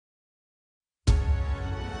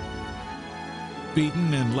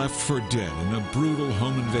Beaten and left for dead in a brutal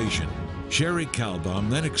home invasion, Sherry Kalbaum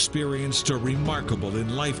then experienced a remarkable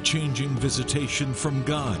and life-changing visitation from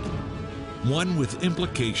God, one with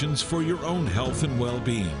implications for your own health and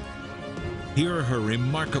well-being. Hear her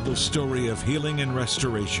remarkable story of healing and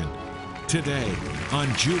restoration today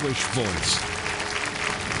on Jewish Voice.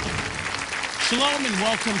 Shalom and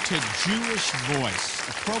welcome to Jewish Voice,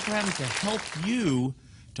 a program to help you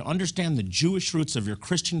to understand the Jewish roots of your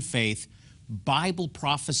Christian faith, Bible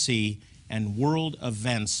prophecy, and world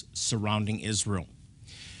events surrounding Israel.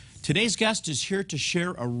 Today's guest is here to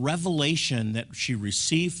share a revelation that she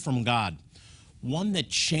received from God, one that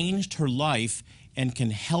changed her life and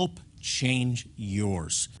can help change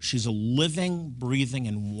yours. She's a living, breathing,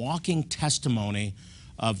 and walking testimony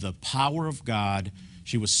of the power of God.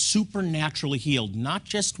 She was supernaturally healed, not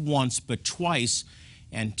just once, but twice.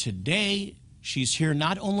 And today, she's here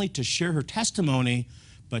not only to share her testimony,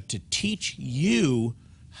 but to teach you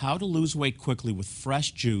how to lose weight quickly with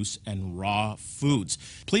fresh juice and raw foods.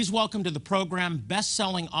 Please welcome to the program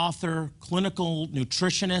best-selling author, clinical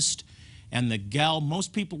nutritionist, and the gal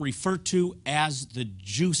most people refer to as the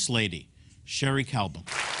Juice Lady, Sherry Kalbaum.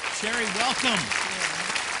 Sherry, welcome.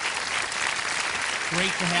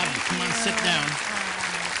 Great to have you. Come on, sit down.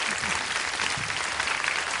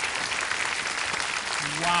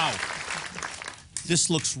 Wow. This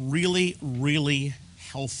looks really, really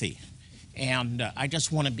healthy. And I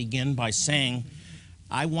just want to begin by saying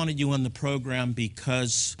I wanted you on the program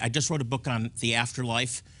because I just wrote a book on the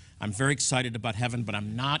afterlife. I'm very excited about heaven, but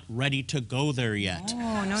I'm not ready to go there yet.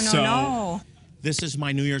 Oh, no. So this is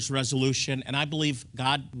my New Year's resolution, and I believe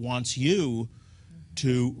God wants you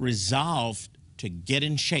to resolve to get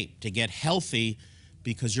in shape, to get healthy,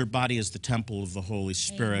 because your body is the temple of the Holy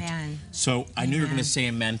Spirit. Amen. So I knew you were going to say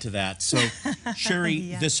amen to that. So Sherry,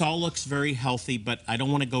 Yeah. This all looks very healthy, but I don't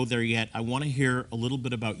want to go there yet. I want to hear a little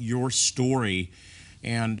bit about your story.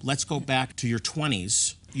 And let's go back to your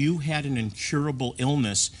 20s. You had an incurable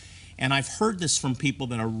illness. And I've heard this from people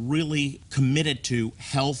that are really committed to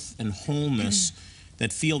health and wholeness,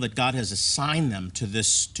 that feel that God has assigned them to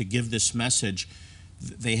this, to give this message.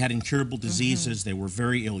 They had incurable diseases. They were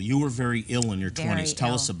very ill. You were very ill in your 20s.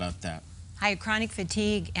 Tell us about that. I had chronic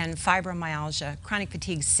fatigue and fibromyalgia, chronic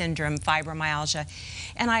fatigue syndrome, fibromyalgia.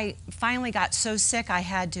 And I finally got so sick I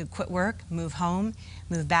had to quit work, move home,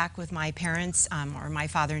 move back with my parents, or my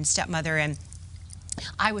father and stepmother. And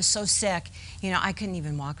I was so sick, I couldn't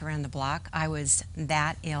even walk around the block. I was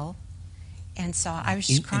that ill. And so I was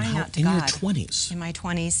just crying out to God. In your 20s? In my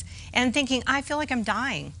 20s. And thinking, I feel like I'm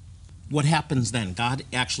dying. What happens then? God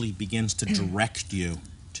actually begins to direct you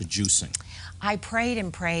to juicing. I prayed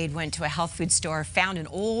and prayed, went to a health food store, found an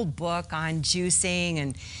old book on juicing,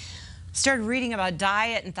 and started reading about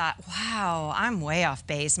diet and thought, wow, I'm way off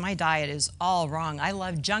base. My diet is all wrong. I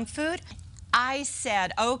love junk food. I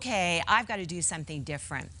said, okay, I've got to do something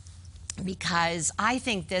different, because I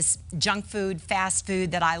think this junk food, fast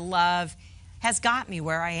food that I love has got me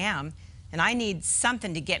where I am, and I need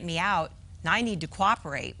something to get me out. And I need to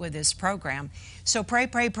cooperate with this program. So pray,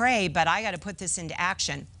 but I got to put this into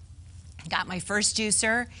action. Got my first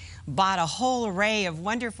juicer, bought a whole array of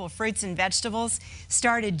wonderful fruits and vegetables,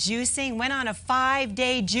 started juicing, went on a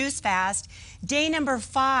 5-day juice fast. Day number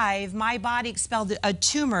 5, my body expelled a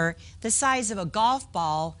tumor the size of a golf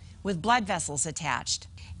ball with blood vessels attached.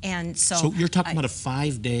 And so you're talking about a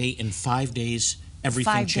 5-day, in 5 days,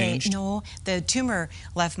 everything changed? No, the tumor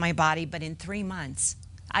left my body, but in 3 months.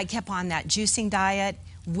 I kept on that juicing diet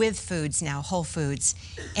with foods now, whole foods.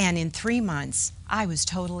 And in 3 months, I was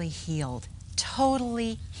totally healed.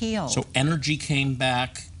 Totally healed. So energy came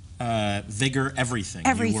back, vigor, everything.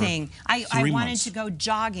 Everything. I wanted months. to go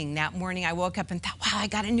jogging that morning. I woke up and thought, wow, I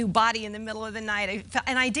got a new body in the middle of the night.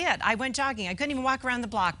 And I did. I went jogging. I couldn't even walk around the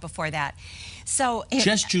block before that. So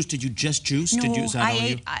just juice? Did you just juice? No, Is that all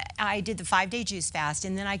you? I did the 5-day juice fast,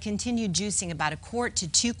 and then I continued juicing about 1 quart to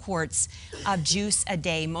 2 quarts of juice a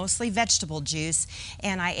day, mostly vegetable juice,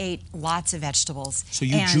 and I ate lots of vegetables. So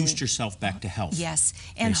you juiced yourself back to health? Yes,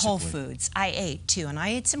 and basically. whole foods. I ate too, and I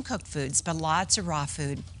ate some cooked foods, but lots of raw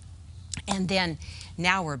food. And then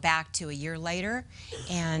now we're back to a year later,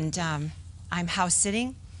 and I'm house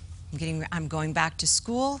sitting. I'm going back to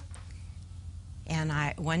school, and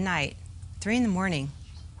one night, 3 in the morning,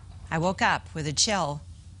 I woke up with a chill,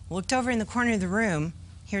 looked over in the corner of the room.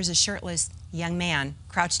 Here's a shirtless young man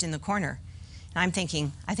crouched in the corner. And I'm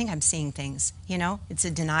thinking, I think I'm seeing things. It's a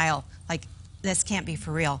denial, like, this can't be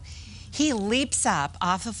for real. He leaps up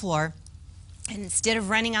off the floor, and instead of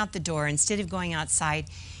running out the door, instead of going outside,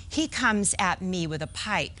 he comes at me with a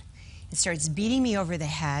pipe and starts beating me over the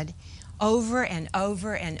head, over and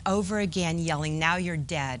over and over again, yelling, "Now you're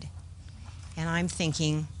dead." And I'm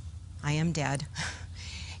thinking, I am dead.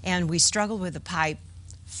 And we struggled with the pipe,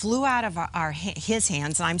 flew out of his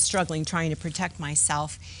hands, and I'm struggling trying to protect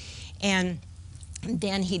myself. And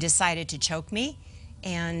then he decided to choke me.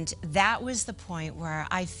 And that was the point where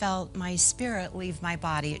I felt my spirit leave my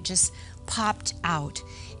body. It just popped out.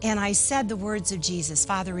 And I said the words of Jesus,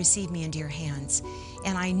 "Father, receive me into your hands."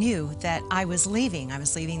 And I knew that I was leaving. I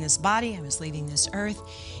was leaving this body, I was leaving this earth,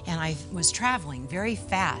 and I was traveling very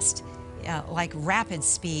fast, like rapid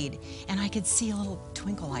speed. And I could see little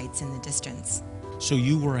twinkle lights in the distance. So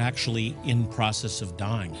you were actually in process of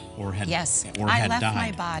dying, or had Yes, or I had left died.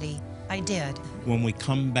 my body. I did. When we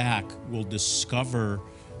come back, we'll discover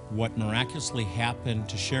what miraculously happened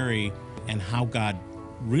to Sherry and how God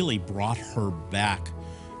really brought her back.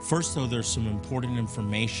 First, though, there's some important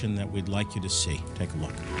information that we'd like you to see. Take a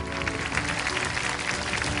look.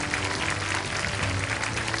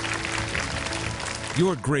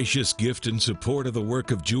 Your gracious gift and support of the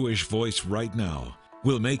work of Jewish Voice right now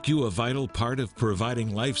will make you a vital part of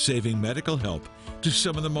providing life-saving medical help to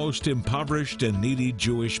some of the most impoverished and needy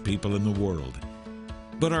Jewish people in the world.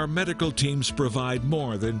 But our medical teams provide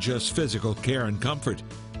more than just physical care and comfort.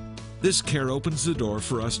 This care opens the door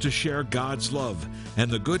for us to share God's love and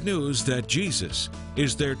the good news that Jesus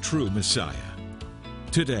is their true Messiah.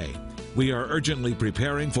 Today, we are urgently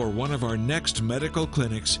preparing for one of our next medical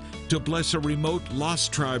clinics to bless a remote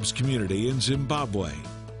Lost Tribes community in Zimbabwe,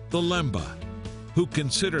 the Lemba, who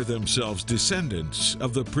consider themselves descendants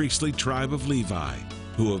of the priestly tribe of Levi,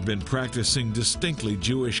 who have been practicing distinctly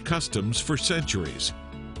Jewish customs for centuries.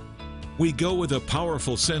 We go with a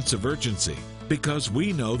powerful sense of urgency because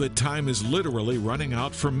we know that time is literally running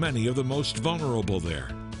out for many of the most vulnerable there,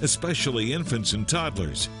 especially infants and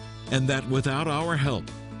toddlers, and that without our help,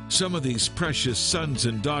 some of these precious sons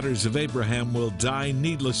and daughters of Abraham will die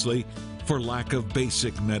needlessly for lack of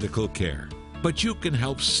basic medical care. But you can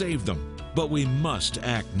help save them. But we must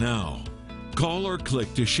act now. Call or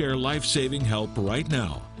click to share life-saving help right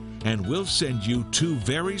now, and we'll send you 2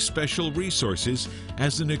 very special resources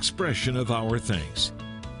as an expression of our thanks.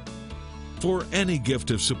 For any gift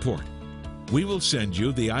of support, we will send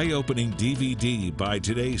you the eye-opening DVD by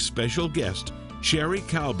today's special guest, Sherry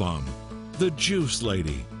Kalbaum, the Juice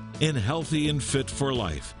Lady, in Healthy and Fit for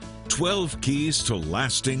Life, 12 Keys to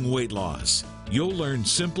Lasting Weight Loss. You'll learn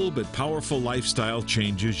simple but powerful lifestyle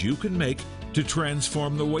changes you can make to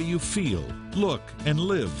transform the way you feel, look, and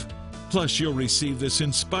live. Plus, you'll receive this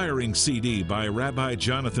inspiring CD by Rabbi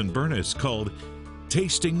Jonathan Bernis called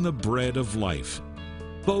Tasting the Bread of Life.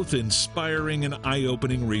 Both inspiring and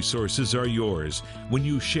eye-opening resources are yours when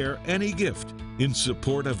you share any gift in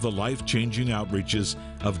support of the life-changing outreaches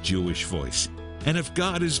of Jewish Voice. And if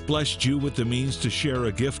God has blessed you with the means to share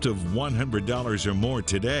a gift of $100 or more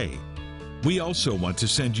today, we also want to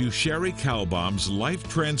send you Sherry Kalbaum's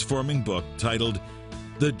life-transforming book titled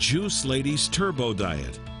The Juice Lady's Turbo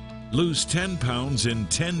Diet. Lose 10 pounds in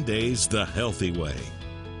 10 days the healthy way.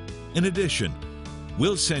 In addition,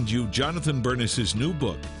 we'll send you Jonathan Bernis's new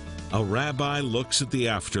book, A Rabbi Looks at the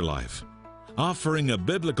Afterlife, offering a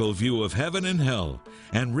biblical view of heaven and hell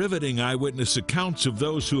and riveting eyewitness accounts of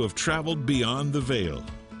those who have traveled beyond the veil.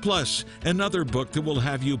 Plus, another book that will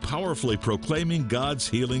have you powerfully proclaiming God's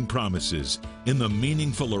healing promises in the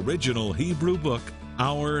meaningful original Hebrew book,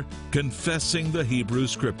 Our Confessing the Hebrew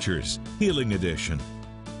Scriptures, Healing Edition.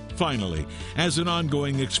 Finally, as an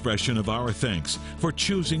ongoing expression of our thanks for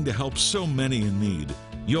choosing to help so many in need,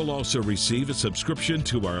 you'll also receive a subscription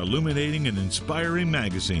to our illuminating and inspiring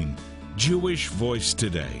magazine, Jewish Voice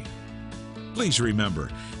Today. Please remember,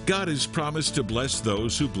 God has promised to bless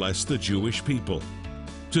those who bless the Jewish people.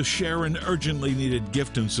 To share an urgently needed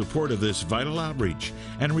gift in support of this vital outreach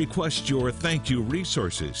and request your thank you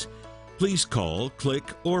resources, please call, click,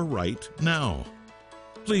 or write now.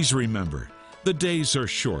 Please remember, the days are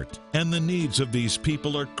short and the needs of these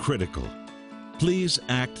people are critical. Please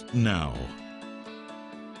act now.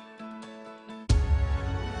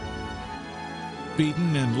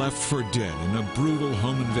 Beaten and left for dead in a brutal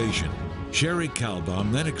home invasion, Sherry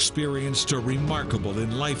Kalbaum then experienced a remarkable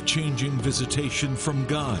and life-changing visitation from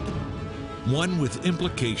God, one with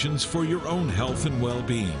implications for your own health and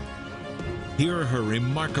well-being. Hear her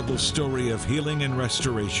remarkable story of healing and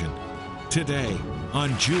restoration today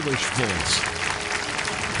on Jewish Voice.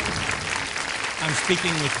 I'm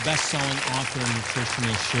speaking with best-selling author and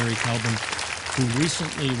nutritionist Sherry Kalbaum, who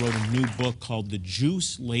recently wrote a new book called The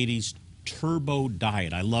Juice Lady's Turbo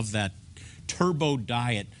Diet. I love that. Turbo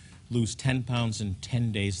Diet. Lose 10 pounds in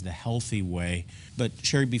 10 days the healthy way. But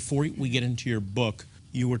Sherry, before we get into your book,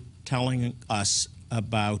 you were telling us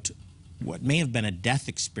about what may have been a death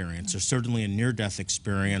experience, or certainly a near-death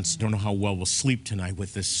experience. Don't know how well we'll sleep tonight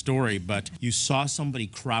with this story, but you saw somebody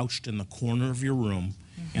crouched in the corner of your room,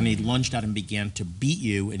 and he lunged out and began to beat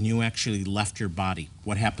you, and you actually left your body.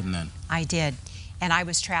 What happened then? I did, and I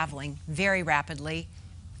was traveling very rapidly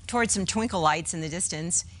towards some twinkle lights in the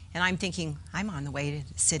distance, and I'm thinking, I'm on the way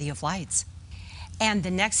to the City of Lights. And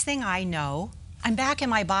the next thing I know, I'm back in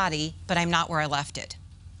my body, but I'm not where I left it.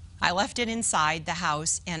 I left it inside the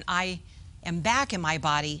house, and I am back in my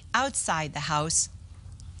body outside the house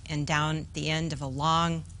and down the end of a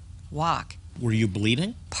long walk. Were you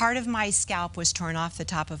bleeding? Part of my scalp was torn off the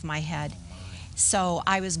top of my head. So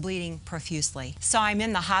I was bleeding profusely. So I'm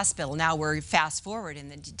in the hospital. Now we're fast forward,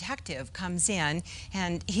 and the detective comes in,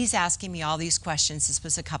 and he's asking me all these questions. This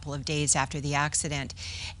was a couple of days after the accident.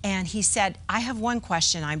 And he said, I have one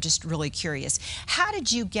question. I'm just really curious. How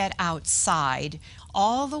did you get outside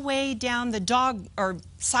all the way down the dog or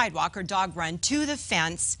sidewalk or dog run to the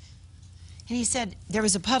fence? And he said, there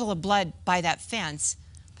was a puddle of blood by that fence,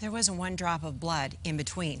 but there wasn't one drop of blood in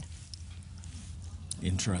between.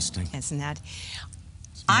 Interesting. Isn't that?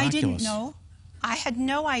 I didn't know. I had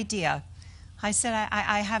no idea. I said,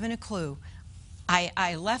 I haven't a clue.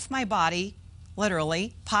 I left my body,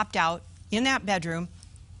 literally, popped out in that bedroom,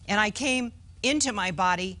 and I came into my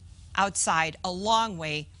body outside a long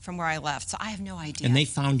way from where I left. So I have no idea. And they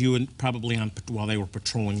found you probably while they were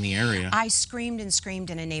patrolling the area. I screamed and screamed,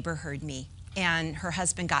 and a neighbor heard me. And her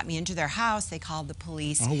husband got me into their house. They called the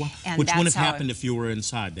police. Oh, wow. And Which wouldn't have happened if you were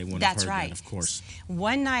inside. They wouldn't have heard right. that, of course.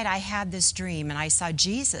 One night I had this dream, and I saw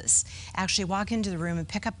Jesus actually walk into the room and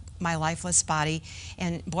pick up my lifeless body,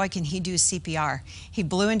 and boy, can he do CPR. He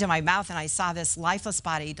blew into my mouth, and I saw this lifeless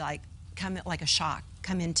body come like a shock,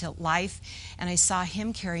 come into life, and I saw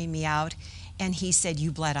him carry me out, and he said,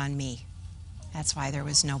 you bled on me. That's why there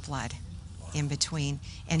was no blood in between.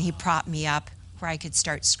 And he propped me up where I could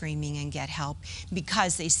start screaming and get help,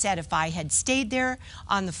 because they said if I had stayed there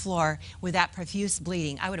on the floor with that profuse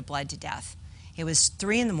bleeding, I would have bled to death. It was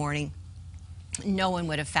 3 in the morning. No one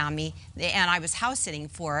would have found me, and I was house sitting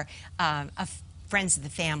for friends of the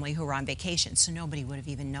family who were on vacation, so nobody would have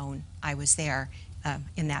even known I was there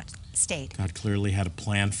in that state. God clearly had a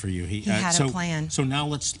plan for you. He had a plan. So now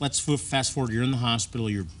let's fast forward. You're in the hospital.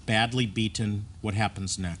 You're badly beaten. What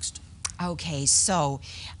happens next? Okay, so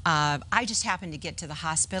I just happened to get to the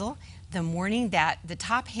hospital the morning that the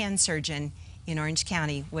top hand surgeon in Orange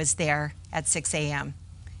County was there at 6 a.m.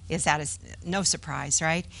 Is that no surprise,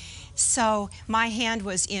 right? So my hand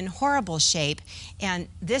was in horrible shape, and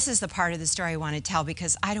this is the part of the story I want to tell,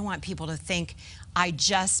 because I don't want people to think I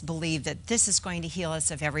just believe that this is going to heal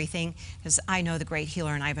us of everything, because I know the great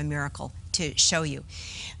healer and I have a miracle to show you.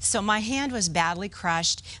 So my hand was badly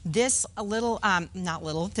crushed. This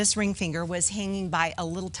this ring finger was hanging by a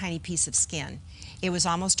little tiny piece of skin. It was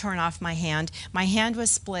almost torn off my hand. My hand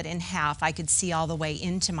was split in half. I could see all the way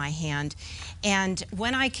into my hand. And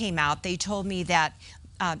when I came out, they told me that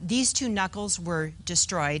these 2 knuckles were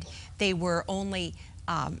destroyed. They were only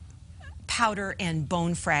powder and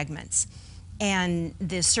bone fragments. And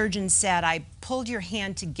the surgeon said, I pulled your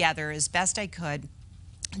hand together as best I could.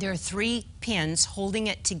 There are 3 pins holding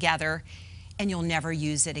it together, and you'll never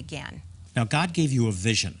use it again. Now, God gave you a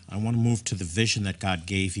vision. I want to move to the vision that God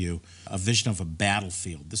gave you, a vision of a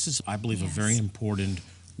battlefield. This is, I believe, Yes. a very important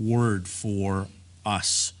word for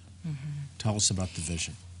us. Tell us about the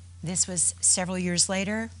vision. This was several years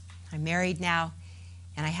later. I'm married now,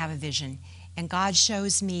 and I have a vision. And God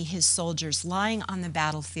shows me his soldiers lying on the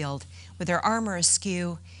battlefield with their armor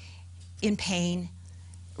askew, in pain.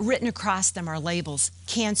 Written across them are labels: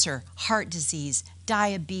 cancer, heart disease,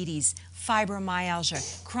 diabetes,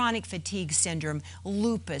 fibromyalgia, chronic fatigue syndrome,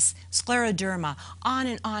 lupus, scleroderma, on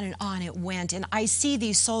and on and on it went. And I see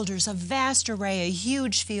these soldiers, a vast array, a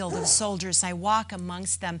huge field of soldiers. I walk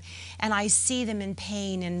amongst them, and I see them in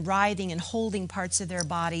pain and writhing and holding parts of their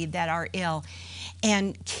body that are ill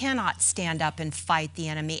and cannot stand up and fight the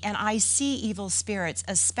enemy. And I see evil spirits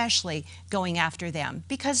especially going after them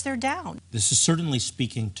because they're down. This is certainly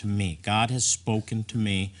speaking to me. God has spoken to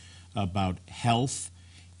me about health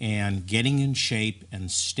and getting in shape and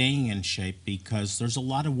staying in shape, because there's a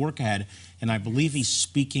lot of work ahead. And I believe he's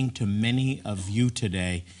speaking to many of you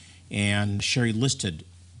today. And Sherry listed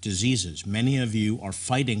diseases. Many of you are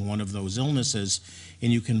fighting one of those illnesses,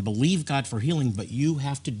 and you can believe God for healing, but you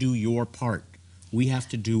have to do your part. We have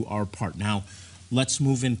to do our part. Now, let's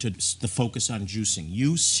move into the focus on juicing.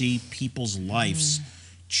 You see people's lives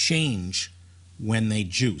change when they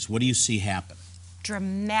juice. What do you see happen?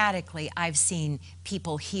 dramatically I've seen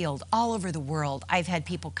people healed all over the world. I've had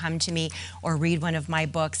people come to me or read one of my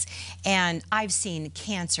books, and I've seen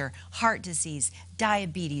cancer, heart disease,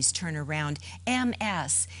 diabetes turn around,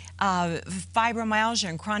 MS, fibromyalgia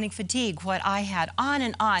and chronic fatigue, what I had,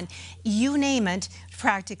 on, you name it,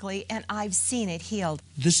 practically, and I've seen it healed.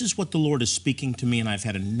 This is what the Lord is speaking to me, and I've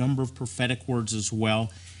had a number of prophetic words as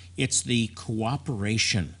well. It's the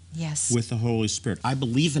cooperation with the Holy Spirit. I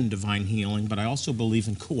believe in divine healing, but I also believe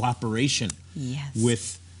in cooperation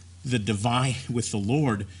with the divine, with the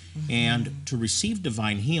Lord. And to receive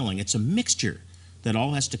divine healing, it's a mixture that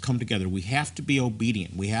all has to come together. We have to be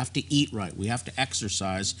obedient. We have to eat right. We have to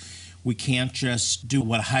exercise. We can't just do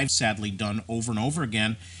what I've sadly done over and over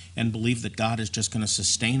again and believe that God is just going to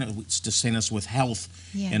sustain us with health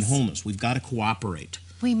and wholeness. We've got to cooperate.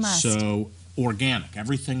 We must. So, organic.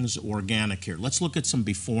 Everything's organic here. Let's look at some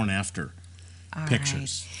before and after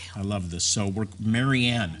pictures. I love this. So, we're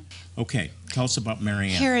Marianne. Okay, tell us about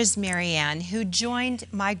Marianne. Here is Marianne, who joined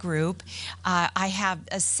my group. I have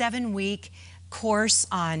a 7-week course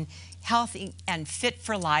on healthy and fit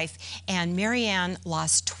for life, and Marianne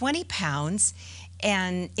lost 20 pounds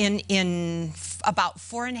and in about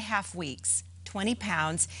 4.5 weeks, 20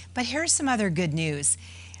 pounds. But here's some other good news.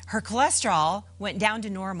 Her cholesterol went down to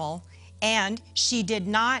normal, and she did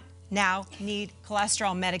not now need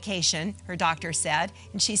cholesterol medication, her doctor said.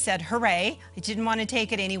 And she said, hooray, I didn't want to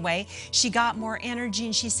take it anyway. She got more energy,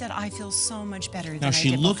 and she said, I feel so much better than I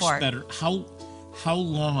did before. Now, she looks better. How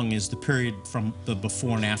long is the period from the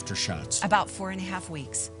before and after shots? About 4.5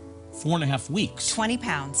 weeks. 4.5 weeks? 20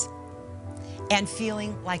 pounds. And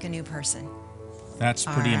feeling like a new person. That's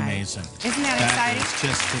pretty amazing. Isn't that exciting? Is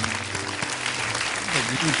just,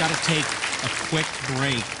 we've got to take a quick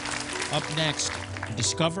break. Up next,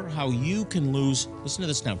 discover how you can lose, listen to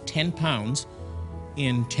this now, 10 pounds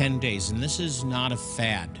in 10 days. And this is not a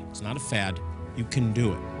fad. It's not a fad. You can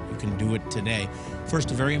do it. You can do it today.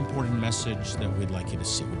 First, a very important message that we'd like you to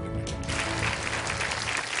see. We'll be right back.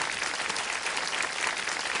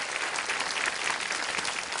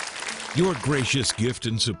 Your gracious gift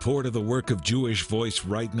and support of the work of Jewish Voice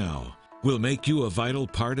right now will make you a vital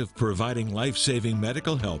part of providing life-saving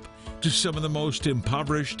medical help to some of the most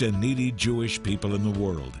impoverished and needy Jewish people in the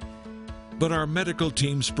world. But our medical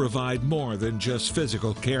teams provide more than just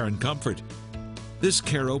physical care and comfort. This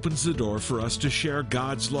care opens the door for us to share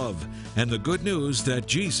God's love and the good news that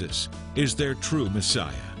Jesus is their true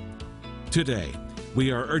Messiah. Today,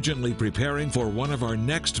 we are urgently preparing for one of our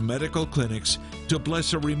next medical clinics to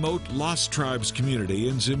bless a remote Lost Tribes community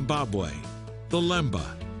in Zimbabwe, the Lemba,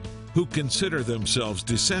 who consider themselves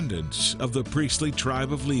descendants of the priestly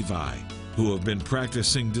tribe of Levi, who have been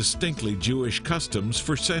practicing distinctly Jewish customs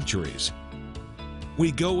for centuries.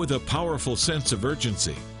 We go with a powerful sense of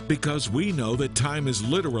urgency because we know that time is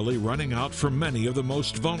literally running out for many of the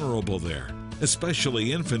most vulnerable there,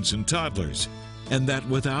 especially infants and toddlers, and that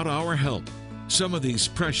without our help, some of these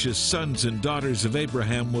precious sons and daughters of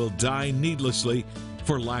Abraham will die needlessly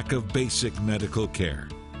for lack of basic medical care.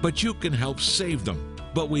 But you can help save them,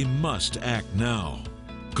 but we must act now.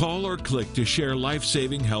 Call or click to share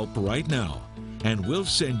life-saving help right now, and we'll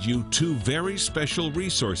send you 2 very special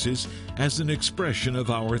resources as an expression of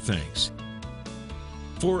our thanks.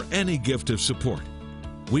 For any gift of support,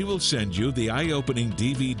 we will send you the eye-opening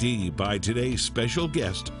DVD by today's special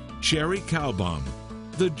guest, Sherry Kalbaum,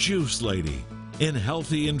 the Juice Lady, in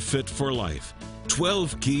Healthy and Fit for Life,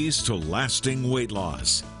 12 Keys to Lasting Weight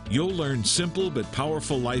Loss. You'll learn simple but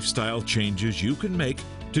powerful lifestyle changes you can make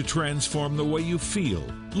to transform the way you feel,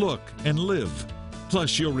 look, and live.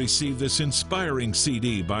 Plus, you'll receive this inspiring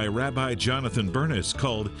CD by Rabbi Jonathan Bernis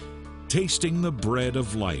called Tasting the Bread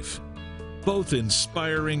of Life. Both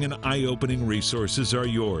inspiring and eye-opening resources are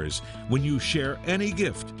yours when you share any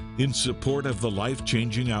gift in support of the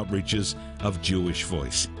life-changing outreaches of Jewish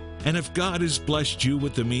Voice. And if God has blessed you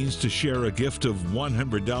with the means to share a gift of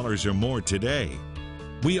 $100 or more today,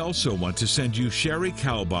 we also want to send you Sherry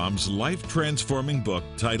Kalbaum's life-transforming book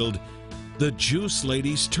titled The Juice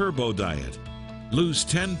Lady's Turbo Diet: Lose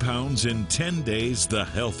 10 Pounds in 10 Days the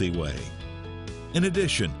Healthy Way. In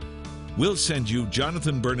addition, we'll send you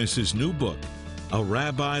Jonathan Bernis's new book, A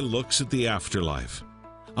Rabbi Looks at the Afterlife,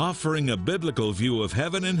 offering a biblical view of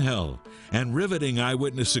heaven and hell and riveting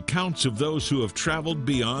eyewitness accounts of those who have traveled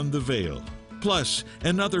beyond the veil. Plus,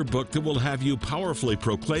 another book that will have you powerfully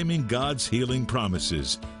proclaiming God's healing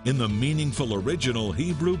promises in the meaningful original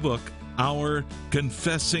Hebrew book, Our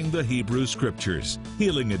Confessing the Hebrew Scriptures,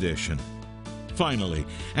 Healing Edition. Finally,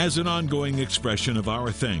 as an ongoing expression of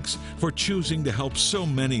our thanks for choosing to help so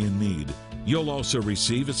many in need, You'll also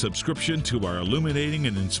receive a subscription to our illuminating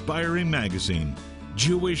and inspiring magazine,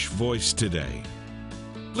 Jewish Voice Today.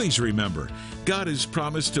 Please remember, God has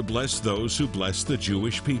promised to bless those who bless the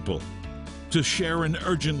Jewish people. To share an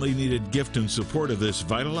urgently needed gift in support of this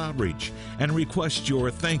vital outreach and request your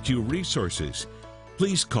thank you resources,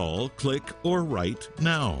 please call, click, or write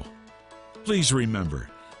now. Please remember,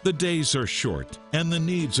 the days are short and the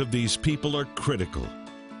needs of these people are critical.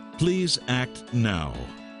 Please act now.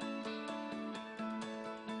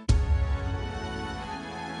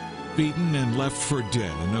 Beaten and left for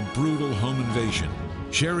dead in a brutal home invasion,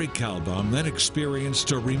 Sherry Kalbaum then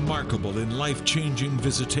experienced a remarkable and life-changing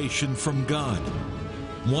visitation from God,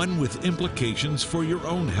 one with implications for your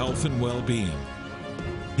own health and well-being.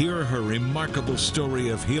 Hear her remarkable story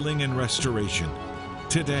of healing and restoration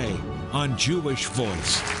today on Jewish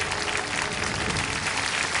Voice.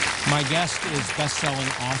 My guest is best-selling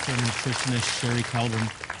author and nutritionist Sherry Kalbaum,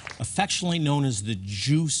 affectionately known as the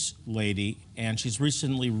Juice Lady, and she's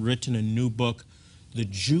recently written a new book, The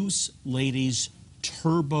Juice Lady's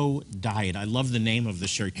Turbo Diet. I love the name of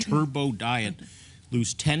this, Sherry. Turbo Diet.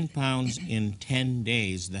 Lose 10 pounds in 10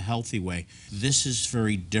 days, the healthy way. This is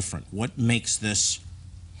very different. What makes this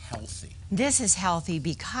healthy? This is healthy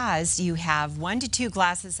because you have 1 to 2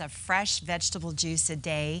 glasses of fresh vegetable juice a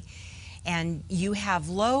day, and you have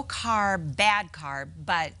low carb, bad carb,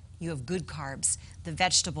 but you have good carbs. The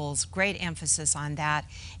vegetables, great emphasis on that,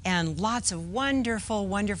 and lots of wonderful,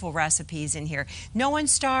 wonderful recipes in here. No one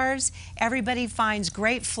starves. Everybody finds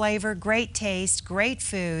great flavor, great taste, great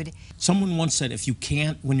food. Someone once said, if you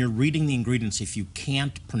can't, when you're reading the ingredients, if you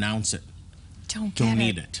can't pronounce it, don't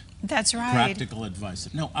eat it. That's right. Practical advice.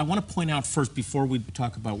 No, I want to point out first, before we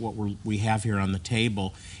talk about what we have here on the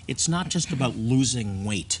table, it's not just about losing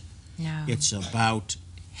weight. No. It's about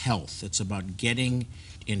health. It's about getting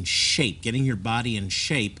in shape, getting your body in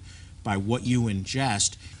shape by what you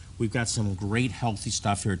ingest. We've got some great healthy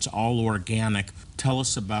stuff here. It's all organic. Tell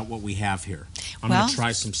us about what we have here. I'm going to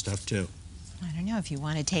try some stuff too. I don't know if you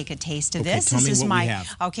want to take a taste of Okay, this. tell This me is what my we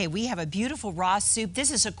have. Okay, we have a beautiful raw soup.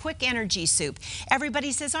 This is a quick energy soup.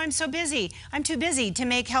 Everybody says, "Oh, I'm so busy. I'm too busy to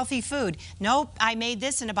make healthy food." Nope, I made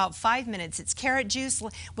this in about 5 minutes. It's carrot juice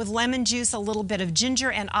with lemon juice, a little bit of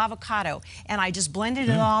ginger and avocado, and I just blended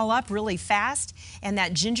it all up really fast. And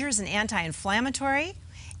that ginger is an anti-inflammatory,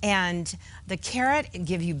 and the carrot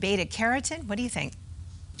give you beta carotene. What do you think?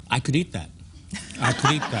 I could eat that. I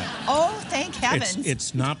could eat that. Oh, thank heavens.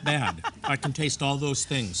 It's not bad. I can taste all those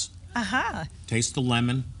things. Uh-huh. Taste the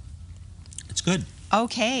lemon. It's good.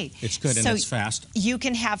 Okay. It's good, and it's fast. You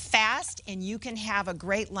can have fast, and you can have a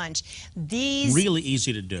great lunch. These really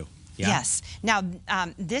easy to do. Yeah? Yes. Now,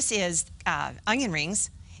 this is onion rings,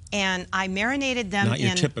 and I marinated them Not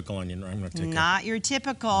your typical onion ring. Not your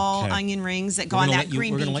typical onion rings that go on that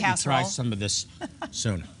green bean casserole. We're going to let you try some of this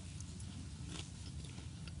soon.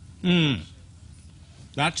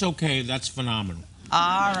 That's okay. That's phenomenal.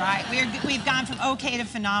 All right. We've gone from okay to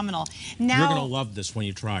phenomenal. Now, you're going to love this when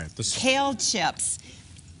you try it. This kale chips.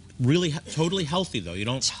 Really, totally healthy, though. You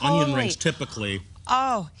don't, onion rings typically.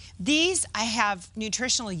 Oh, these, I have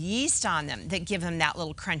nutritional yeast on them that give them that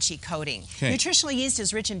little crunchy coating. Okay. Nutritional yeast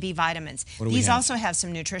is rich in B vitamins. What do we These have? also have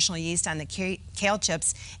some nutritional yeast on the kale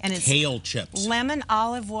chips. And it's kale chips. Lemon,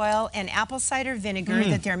 olive oil, and apple cider vinegar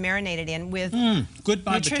that they're marinated in with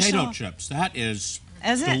Goodbye potato chips. That is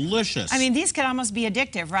delicious. I mean, these could almost be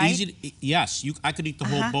addictive, right? Easy to, yes, I could eat the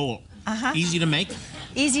whole bowl. Easy to make?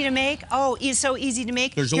 Easy to make? Oh, it's so easy to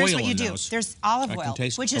make. There's Here's oil what you in do. those. There's olive oil,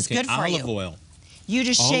 which is good for you. Olive oil. You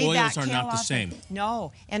just all shave that oils kale are not off. the same.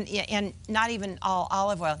 No, and not even all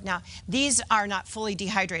olive oil. Now, these are not fully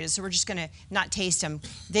dehydrated, so we're just going to not taste them.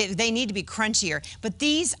 They need to be crunchier. But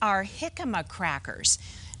these are jicama crackers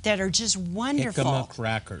that are just wonderful. Jicama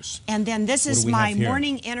crackers. And then this is do we my have here?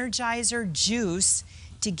 morning energizer juice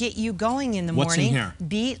to get you going in the What's morning. in here?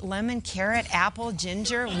 Beet, lemon, carrot, apple,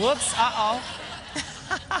 ginger. Whoops, uh-oh.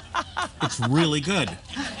 It's really good.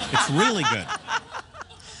 It's really good.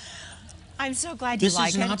 I'm so glad you like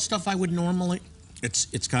it. This is not stuff I would normally.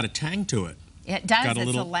 It's got a tang to it. It does. Got a It's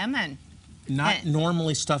little, a lemon. Not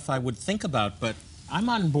normally stuff I would think about, but I'm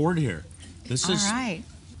on board here. This is all right.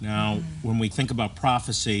 Now, when we think about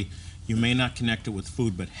prophecy, you may not connect it with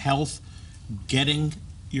food, but health, getting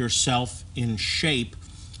yourself in shape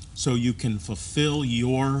so you can fulfill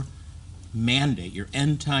your mandate, your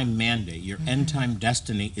end-time mandate, your end-time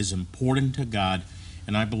destiny is important to God,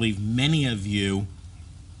 and I believe many of you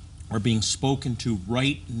are being spoken to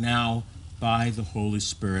right now by the Holy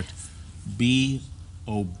Spirit. Be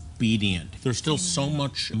obedient. There's still so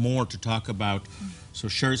much more to talk about, so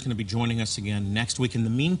Sherry's going to be joining us again next week. In the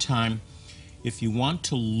meantime, If you want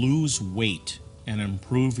to lose weight and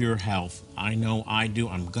improve your health, I know I do,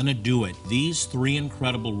 I'm gonna do it. These 3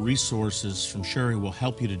 incredible resources from Sherry will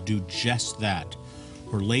help you to do just that.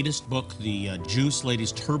 Her latest book, the Juice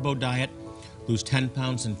Ladies Turbo Diet, Lose 10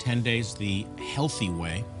 Pounds in 10 Days, the Healthy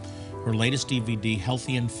Way. Her latest DVD,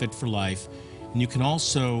 Healthy and Fit for Life. And you can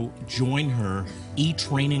also join her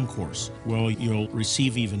e-training course, where you'll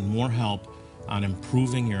receive even more help on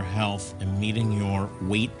improving your health and meeting your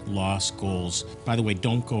weight loss goals. By the way,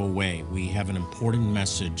 don't go away. We have an important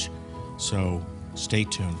message, so stay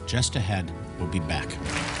tuned. Just ahead, we'll be back.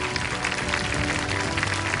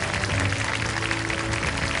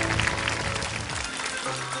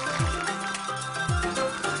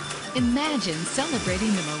 Imagine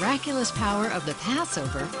celebrating the miraculous power of the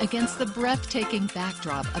Passover against the breathtaking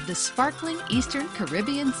backdrop of the sparkling Eastern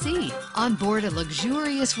Caribbean Sea on board a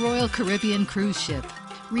luxurious Royal Caribbean cruise ship.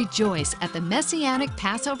 Rejoice at the Messianic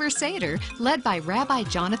Passover Seder led by Rabbi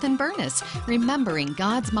Jonathan Bernis, remembering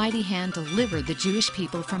God's mighty hand delivered the Jewish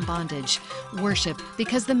people from bondage. Worship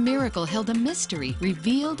because the miracle held a mystery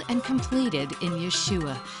revealed and completed in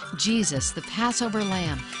Yeshua, Jesus, the Passover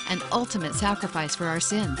Lamb, an ultimate sacrifice for our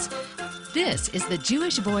sins. This is the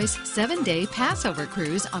Jewish Voice 7-day Passover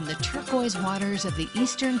cruise on the turquoise waters of the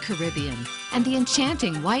Eastern Caribbean and the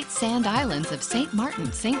enchanting white sand islands of St. Martin,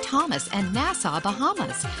 St. Thomas, and Nassau,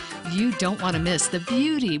 Bahamas. You don't want to miss the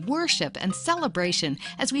beauty, worship, and celebration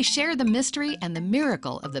as we share the mystery and the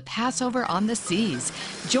miracle of the Passover on the seas.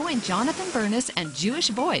 Join Jonathan Bernis and Jewish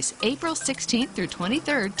Voice April 16th through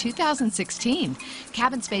 23rd, 2016.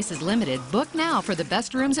 Cabin space is limited. Book now for the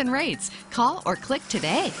best rooms and rates. Call or click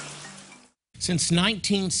today. Since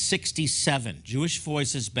 1967, Jewish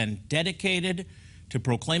Voice has been dedicated to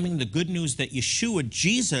proclaiming the good news that Yeshua,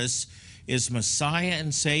 Jesus, is Messiah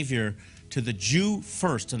and Savior to the Jew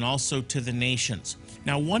first and also to the nations.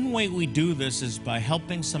 Now, one way we do this is by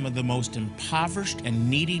helping some of the most impoverished and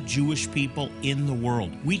needy Jewish people in the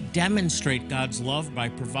world. We demonstrate God's love by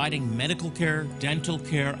providing medical care, dental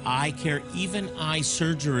care, eye care, even eye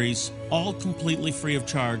surgeries, all completely free of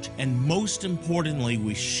charge. And most importantly,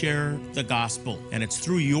 we share the gospel. And it's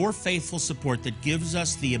through your faithful support that gives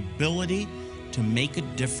us the ability to make a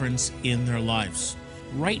difference in their lives.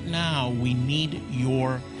 Right now, we need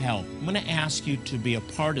your help. I'm going to ask you to be a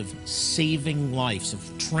part of saving lives,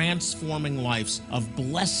 of transforming lives, of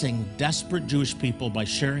blessing desperate Jewish people by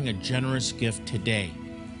sharing a generous gift today.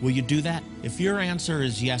 Will you do that? If your answer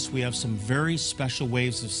is yes, we have some very special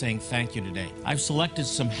ways of saying thank you today. I've selected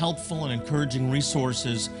some helpful and encouraging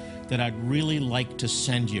resources that I'd really like to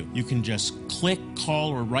send you. You can just click, call,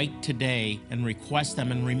 or write today and request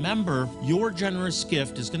them. And remember, your generous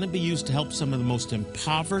gift is going to be used to help some of the most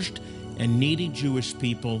impoverished and needy Jewish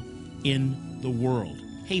people in the world.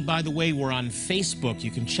 Hey, by the way, we're on Facebook.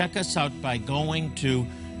 You can check us out by going to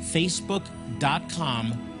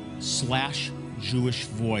facebook.com/Jewish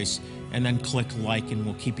Voice and then click like, and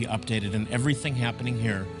we'll keep you updated on everything happening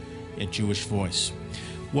here at Jewish Voice.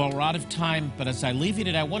 Well, we're out of time, but as I leave you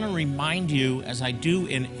today, I want to remind you, as I do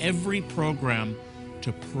in every program,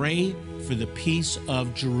 to pray for the peace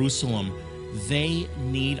of Jerusalem. They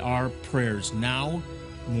need our prayers now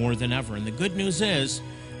more than ever. And the good news is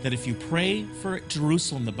that if you pray for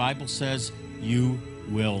Jerusalem, the Bible says you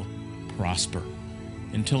will prosper.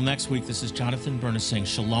 Until next week, this is Jonathan Bernis saying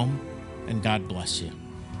shalom and God bless you.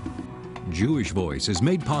 Jewish Voice is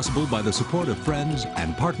made possible by the support of friends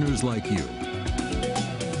and partners like you.